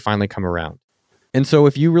before they finally come around. And so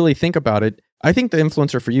if you really think about it, I think the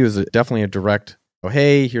influencer for you is definitely a direct, oh,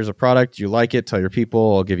 hey, here's a product, you like it, tell your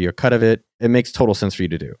people, I'll give you a cut of it. It makes total sense for you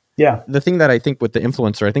to do. Yeah. The thing that I think with the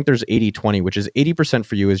influencer, I think there's 80-20, which is 80%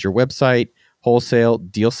 for you is your website, wholesale,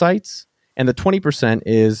 deal sites. And the 20%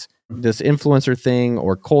 is this influencer thing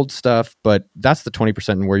or cold stuff, but that's the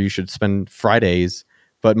 20% where you should spend Fridays.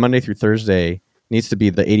 But Monday through Thursday needs to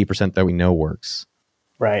be the 80% that we know works.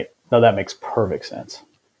 Right. No, that makes perfect sense.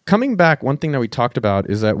 Coming back, one thing that we talked about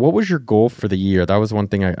is that what was your goal for the year? That was one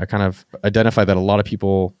thing I kind of identified that a lot of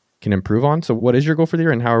people can improve on. So what is your goal for the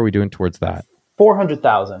year and how are we doing towards that?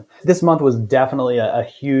 400,000. This month was definitely a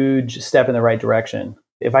huge step in the right direction.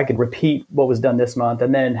 If I could repeat what was done this month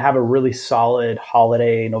and then have a really solid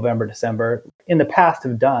holiday, November, December, in the past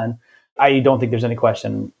have done, I don't think there's any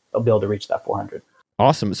question I'll be able to reach that 400.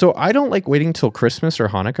 Awesome. So I don't like waiting till Christmas or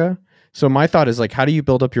Hanukkah. So my thought is like, how do you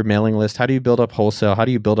build up your mailing list? How do you build up wholesale? How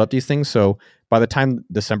do you build up these things? So by the time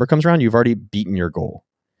December comes around, you've already beaten your goal.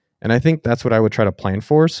 And I think that's what I would try to plan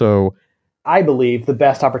for. So I believe the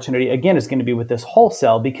best opportunity, again, is going to be with this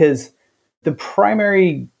wholesale, because the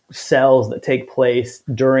primary sales that take place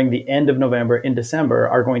during the end of November and December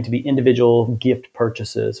are going to be individual gift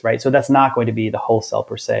purchases, right? So that's not going to be the wholesale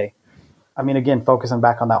per se. Again, focusing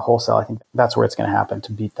back on that wholesale, I think that's where it's going to happen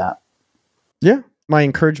to beat that. Yeah. My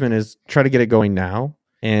encouragement is try to get it going now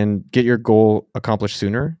and get your goal accomplished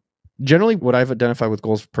sooner. Generally, what I've identified with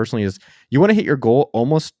goals personally is you want to hit your goal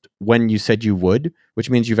almost when you said you would, which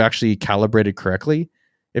means you've actually calibrated correctly.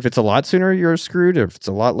 If it's a lot sooner, you're screwed. If it's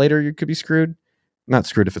a lot later, you could be screwed. Not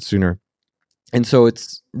screwed if it's sooner. And so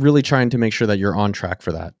it's really trying to make sure that you're on track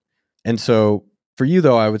for that. And so for you,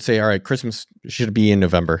 though, I would say, all right, Christmas should be in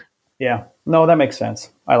November. Yeah. No, that makes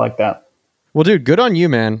sense. I like that. Well, dude, good on you,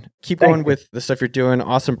 man. Keep Thank going you. with the stuff you're doing.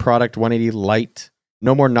 Awesome product, 180 Lite.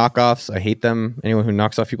 No more knockoffs. I hate them. Anyone who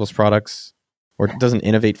knocks off people's products or doesn't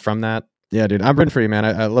innovate from that. Yeah, dude, I'm rooting for you, man.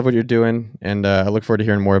 I love what you're doing, and I look forward to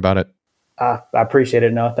hearing more about it. I appreciate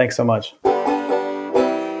it, Noah. Thanks so much.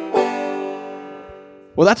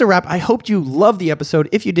 Well, that's a wrap. I hoped you loved the episode.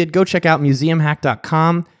 If you did, go check out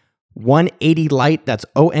museumhack.com. 180 Light, that's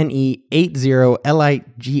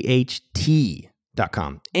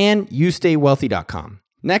ONE80LIGHT.com. And youstaywealthy.com.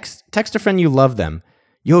 Next, text a friend you love them.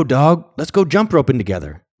 Yo, dog, let's go jump roping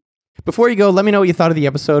together. Before you go, let me know what you thought of the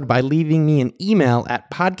episode by leaving me an email at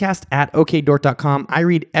podcast@okdort.com. I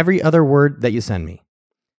read every other word that you send me.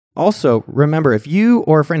 Also, remember, if you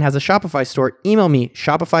or a friend has a Shopify store, email me,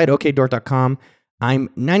 shopify@okdort.com. I'm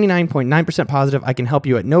 99.9% positive I can help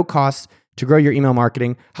you at no cost to grow your email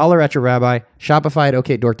marketing. Holler at your rabbi,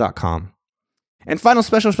 shopify@okdort.com. And final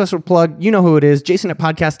special plug, you know who it is, Jason at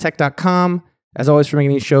podcasttech.com. As always, for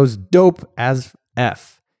making these shows dope as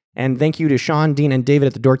F. And thank you to Sean, Dean, and David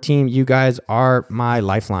at the Dork team. You guys are my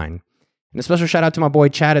lifeline. And a special shout out to my boy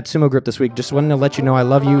Chad at Sumo Grip this week. Just wanted to let you know I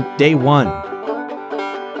love you. Day one.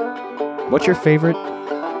 What's your favorite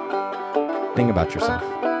thing about yourself?